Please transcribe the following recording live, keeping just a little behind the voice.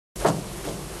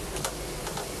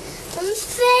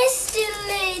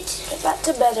get back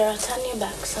to bed or I'll turn your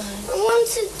backside. I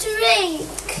want a drink.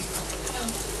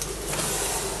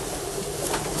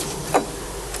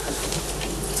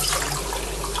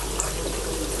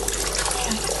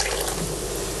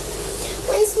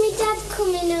 When's my dad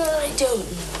coming home? I don't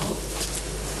know.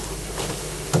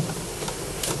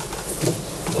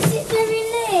 Is it very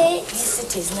late? Yes,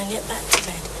 it is. Now get back to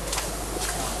bed.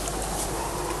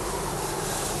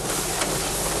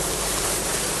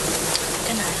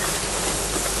 Good night.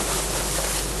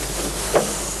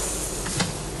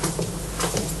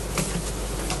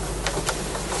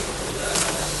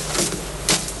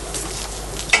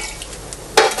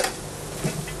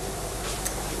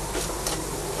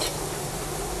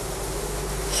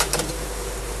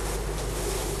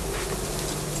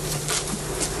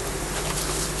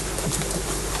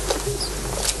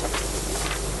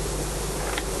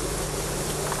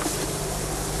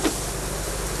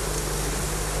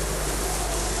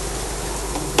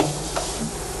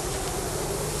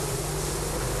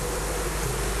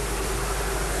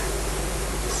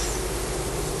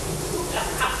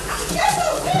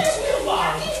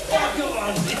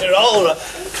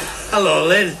 Hello,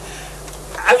 Lynn.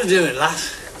 How you doing,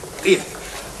 lass? Here,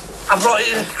 I brought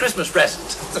you a Christmas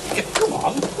present. Come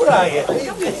on, where are you?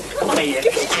 Come on here,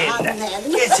 get in now.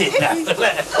 Get in now.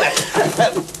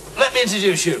 Let me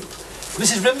introduce you.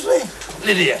 Mrs. Rimsley,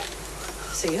 Lydia.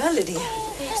 So you're Lydia.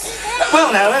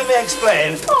 Well, now, let me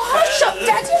explain. Oh, hush up,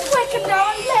 Daddy's waking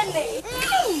now, Lenny.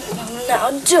 Oh,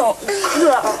 now, don't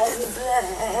cry,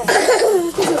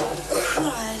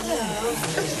 love.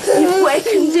 You've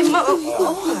wakened him up.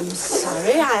 Oh, I'm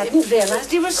sorry. I hadn't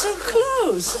realised you were so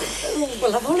close.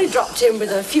 Well, I've only dropped in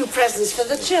with a few presents for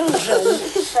the children.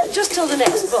 Just till the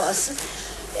next bus.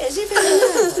 Is he very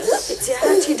nervous? It's your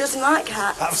hat. He doesn't like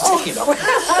hats. I'll take it off.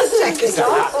 I'll take it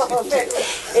off.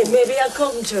 Maybe he'll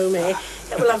come to me.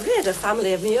 Well, I've reared a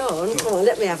family of my own. Come on,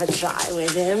 let me have a try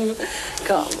with him.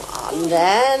 Come on,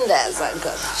 then. There's a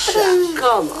good chap.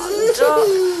 Come on,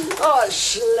 don't.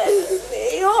 Hush, Lenny.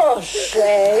 Hush,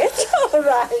 it's all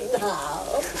right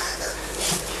now.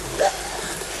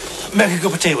 Make a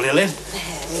cup of tea, will you, Lynn?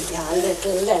 There,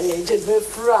 little Lenny, did we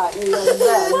frighten you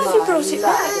then? Why have you brought it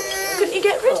back? Couldn't you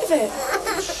get rid of it?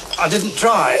 I didn't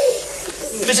try.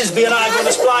 Mrs. B and I are going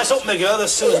to splice up, my girl,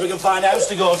 as soon as we can find a house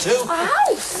to go to. A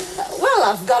house? Well,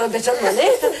 I've got a bit of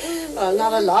money. Well,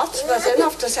 not a lot, but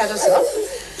enough to set us up.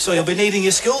 So you'll be needing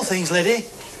your school things, Liddy.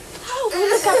 How will you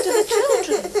look after the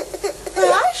children?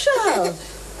 Well, I shall,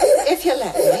 if you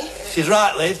let me. She's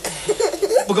right, Lyd.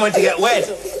 We're going to get wed.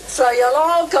 So you'll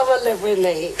all come and live with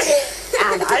me.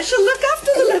 And I shall look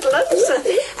after the little ones.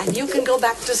 And you can go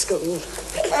back to school.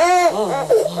 Oh.